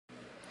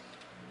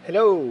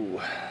Hello!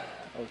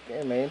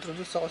 Okay, may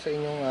introduce ako sa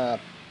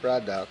inyong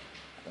product.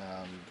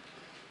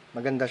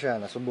 Maganda siya,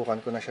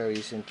 nasubukan ko na siya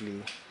recently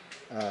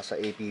sa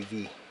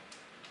APV.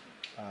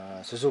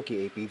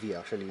 Suzuki APV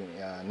actually.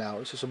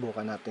 Now,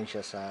 susubukan natin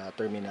siya sa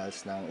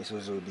terminals ng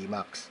Isuzu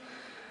D-Max.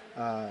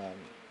 I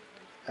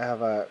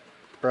have a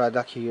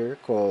product here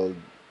called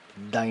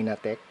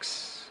Dielectric.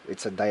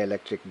 It's a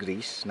dielectric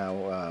grease. Now,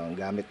 ang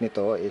gamit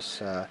nito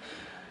is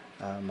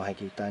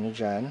makikita nyo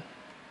dyan.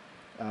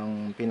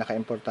 Ang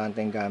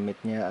pinaka-importanteng gamit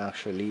niya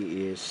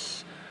actually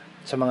is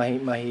sa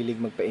mga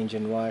mahilig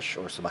magpa-engine wash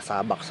or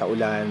sumasabak sa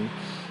ulan.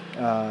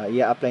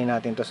 I-apply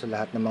natin to sa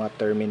lahat ng mga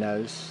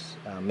terminals,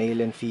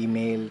 male and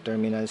female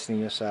terminals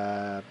ninyo sa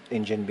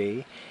engine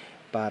bay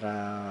para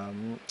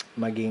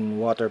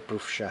maging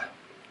waterproof siya.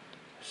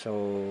 So,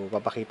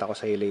 papakita ko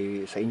sa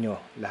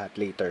inyo lahat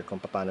later kung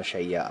paano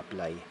siya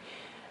i-apply.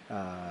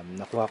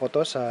 Nakuha ko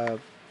to sa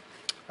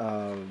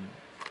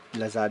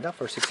Lazada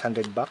for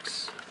 $600.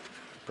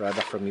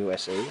 Product from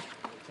USA.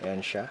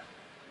 Ayan siya.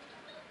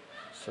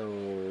 So,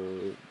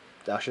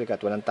 actually kat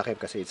walang takip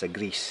kasi it's a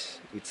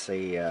grease. It's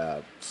a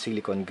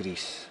silicone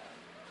grease.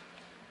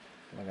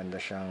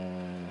 Maganda siyang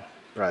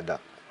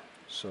product.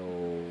 So,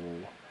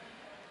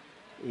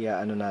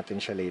 ano natin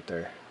siya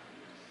later.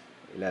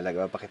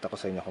 Papakita ko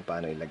sa inyo kung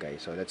paano ilagay.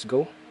 So, let's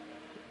go.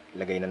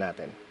 Ilagay na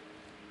natin.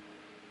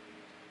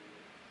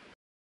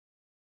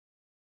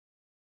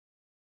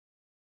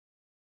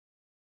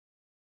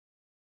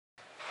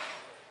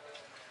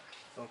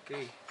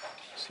 Okay,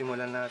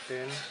 simulan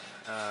natin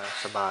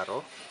sa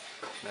baro.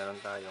 Meron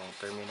tayong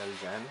terminal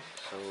dyan.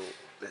 So,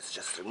 let's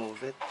just remove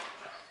it.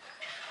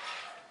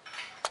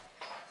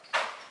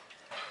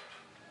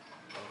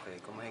 Okay,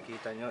 kung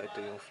makikita nyo, ito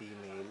yung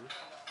female.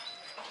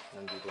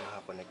 Nandito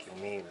nakakonect yung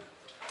male.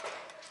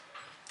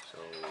 So,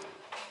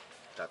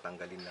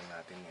 tatanggalin lang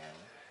natin yan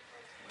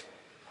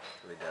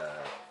with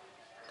a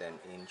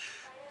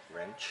 10-inch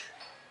wrench.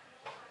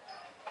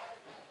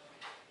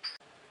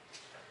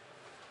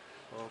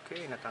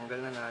 Okay, natanggal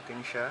na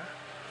natin siya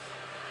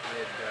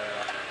with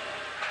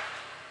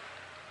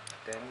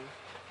 10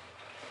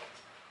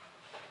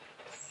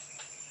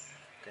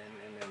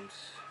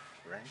 mm's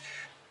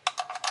wrench.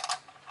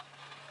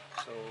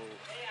 So,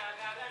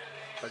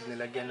 pag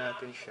nilagyan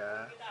natin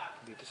siya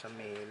dito sa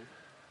male,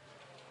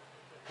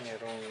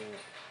 merong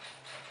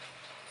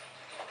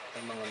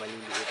mga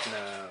maliliit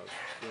na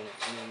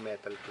yung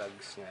metal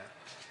plugs niya.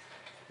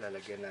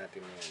 Lalagyan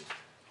natin yun.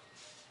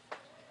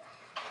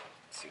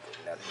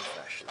 Siguro natin yung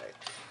flashlight.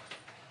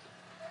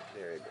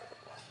 There we go.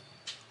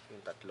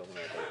 Yung tatlong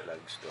metal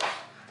plugs doon.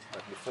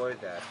 But before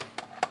that,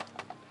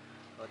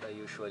 what I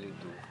usually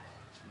do,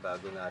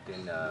 bago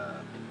natin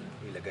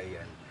ilagay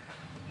yan,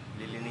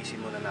 lilinisin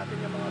muna natin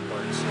yung mga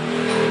ports.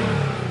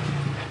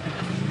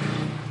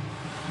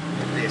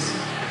 This.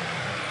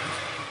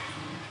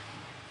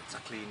 It's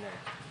a cleaner.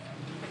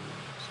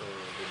 So,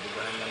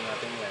 bubugahan lang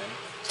natin yan.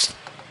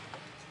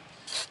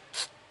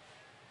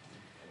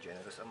 A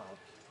generous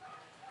amount.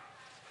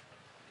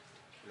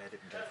 Let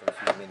it dry for a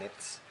few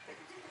minutes.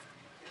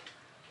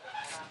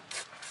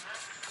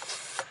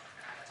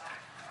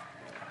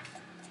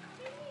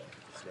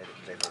 Let's let it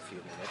dry for a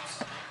few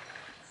minutes.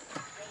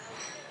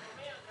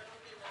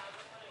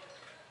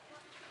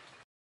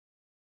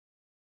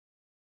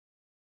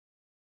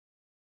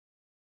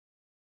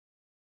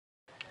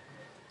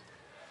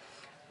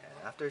 And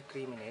after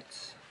 3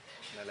 minutes,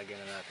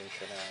 nalagyan na natin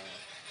siya ng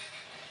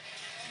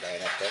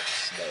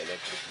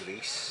dielectric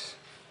grease.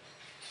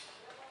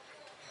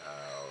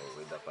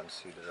 With a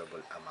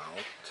considerable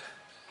amount.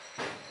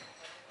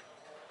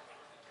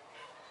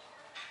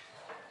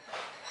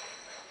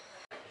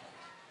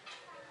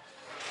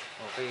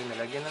 Okay,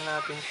 nalagyan na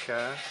natin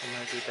siya. Kung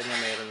makikita niya,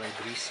 mayroon ng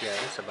grease yan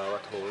sa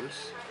bawat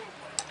holes.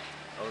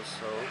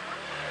 Also,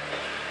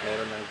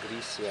 mayroon ng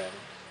grease yan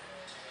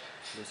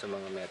dun sa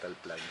mga metal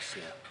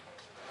plugs niya.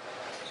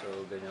 So,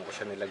 ganyan ko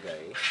siya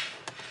nilagay.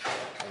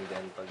 And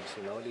then, pag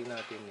sinuli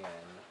natin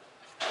yan,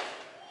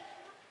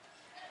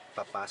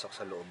 papasok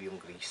sa loob yung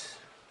grease.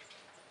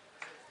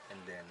 And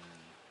then,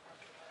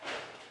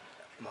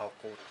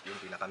 mako-coat yung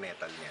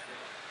pinaka-metal niya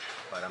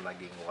para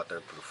maging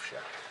waterproof siya.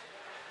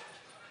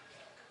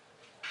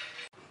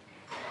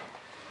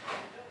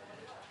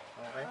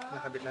 Okay,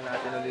 nakabit na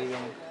natin ulit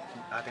yung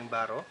ating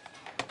baro.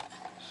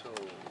 So,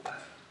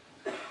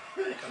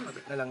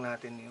 nakabit na lang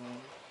natin yung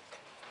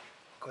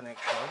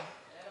connection.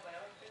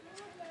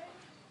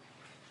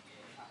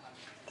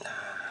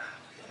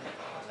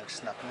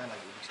 Nag-snap na,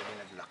 nag-ibig sabihin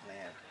nag-lock na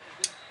yan.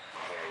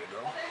 There you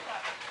go.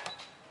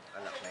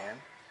 Lock na yan.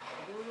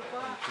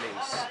 In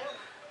place.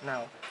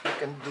 Now, you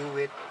can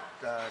do it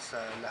sa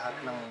lahat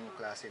ng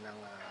klase ng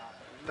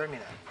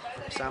terminal.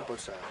 For example,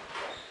 sa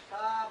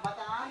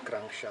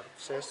crankshaft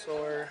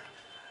sensor,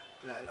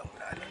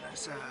 lalong-lalo na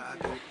sa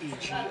ating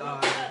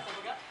EGR,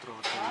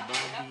 throttle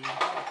body,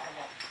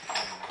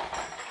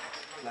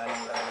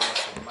 lalong-lalo na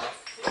sa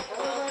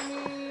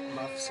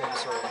muff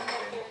sensor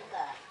natin.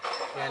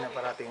 Yan ang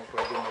parating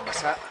pwedeng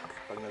mabasa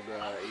pag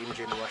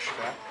nag-engine wash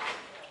ka.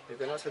 You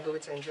can also do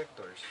it sa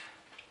injectors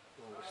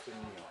kung gusto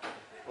niyo.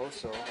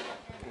 Also,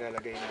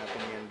 ilalagay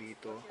natin yan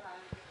dito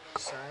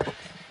sa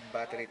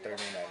battery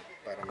terminal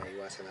para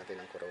maiwasan natin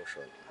ang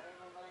corrosion.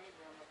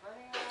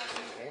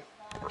 Okay.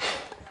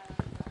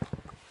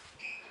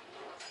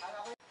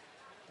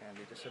 Ayan,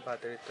 dito sa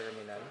battery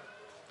terminal,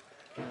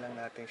 lang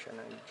natin siya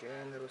ng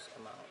generous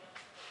amount.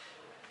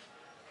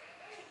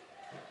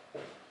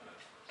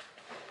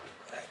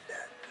 Like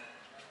that.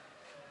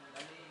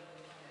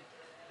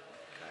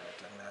 Kalat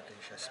lang natin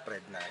siya,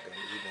 spread natin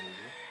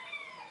evenly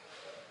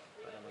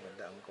para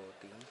maganda ang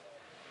coating.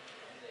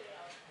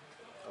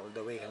 All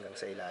the way hanggang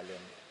sa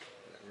ilalim.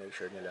 Make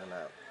sure nyo lang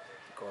na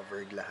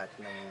covered lahat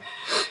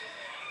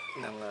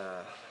ng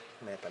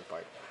metal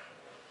part.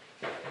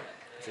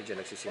 Kasi dyan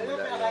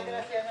nagsisimula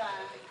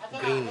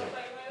yung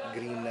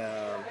green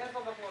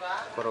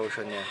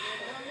corrosion niya.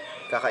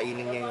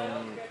 Kakainin niya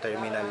yung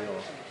terminal nyo.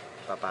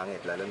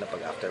 Papangit, lalo na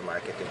pag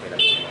aftermarket yung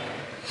pinag-mo.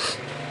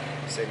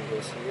 Same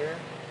goes here.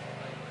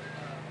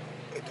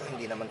 Ito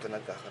hindi naman to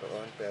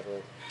nagkakaroon,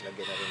 pero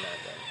lagyan na rin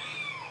natin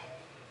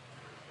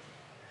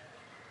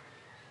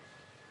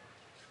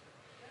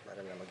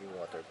para na maging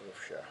waterproof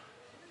siya.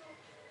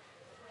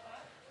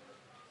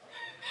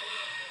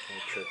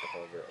 Make sure to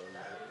cover all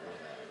lahat ng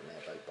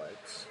metal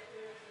parts.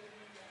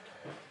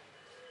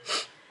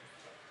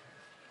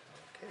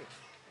 Okay.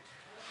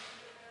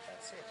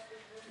 That's it.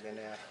 Then,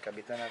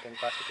 kabit na natin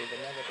positive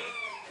and negative.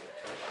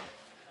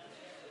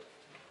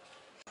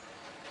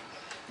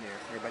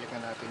 There, ibalik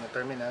na natin yung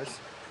terminals.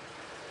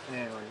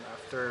 Ngayon,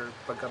 after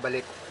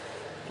pagkabalik,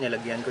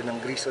 nilagyan ko ng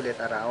grease ulit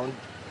around.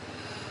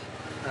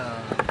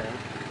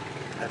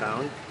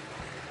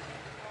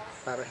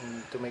 Para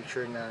to make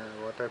sure na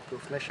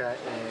waterproof na siya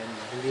and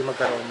hindi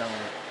magkaroon ng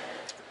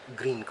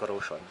green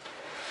corrosion.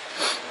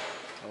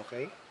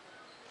 Okay?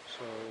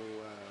 So,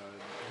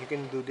 you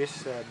can do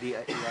this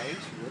DIY.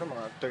 Siguro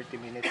mga 30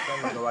 minutes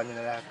lang. Magawa nyo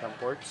na lahat ng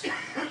ports.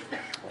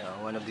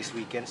 One of these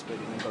weekends, pwede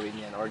nyo gawin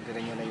yan.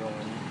 Orderin nyo na yung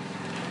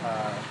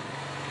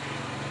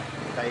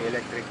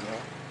Dielectric nyo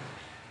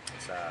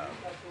sa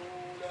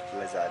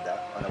Lazada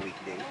on a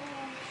weekday.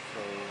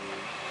 So,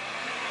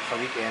 sa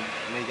weekend,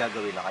 may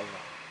gagawin na kayo.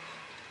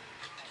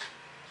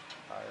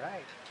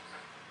 Alright,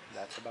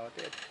 that's about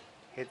it.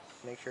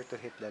 Make sure to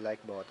hit the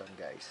like button,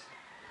 guys.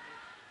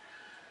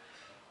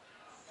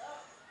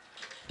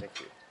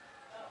 Thank you.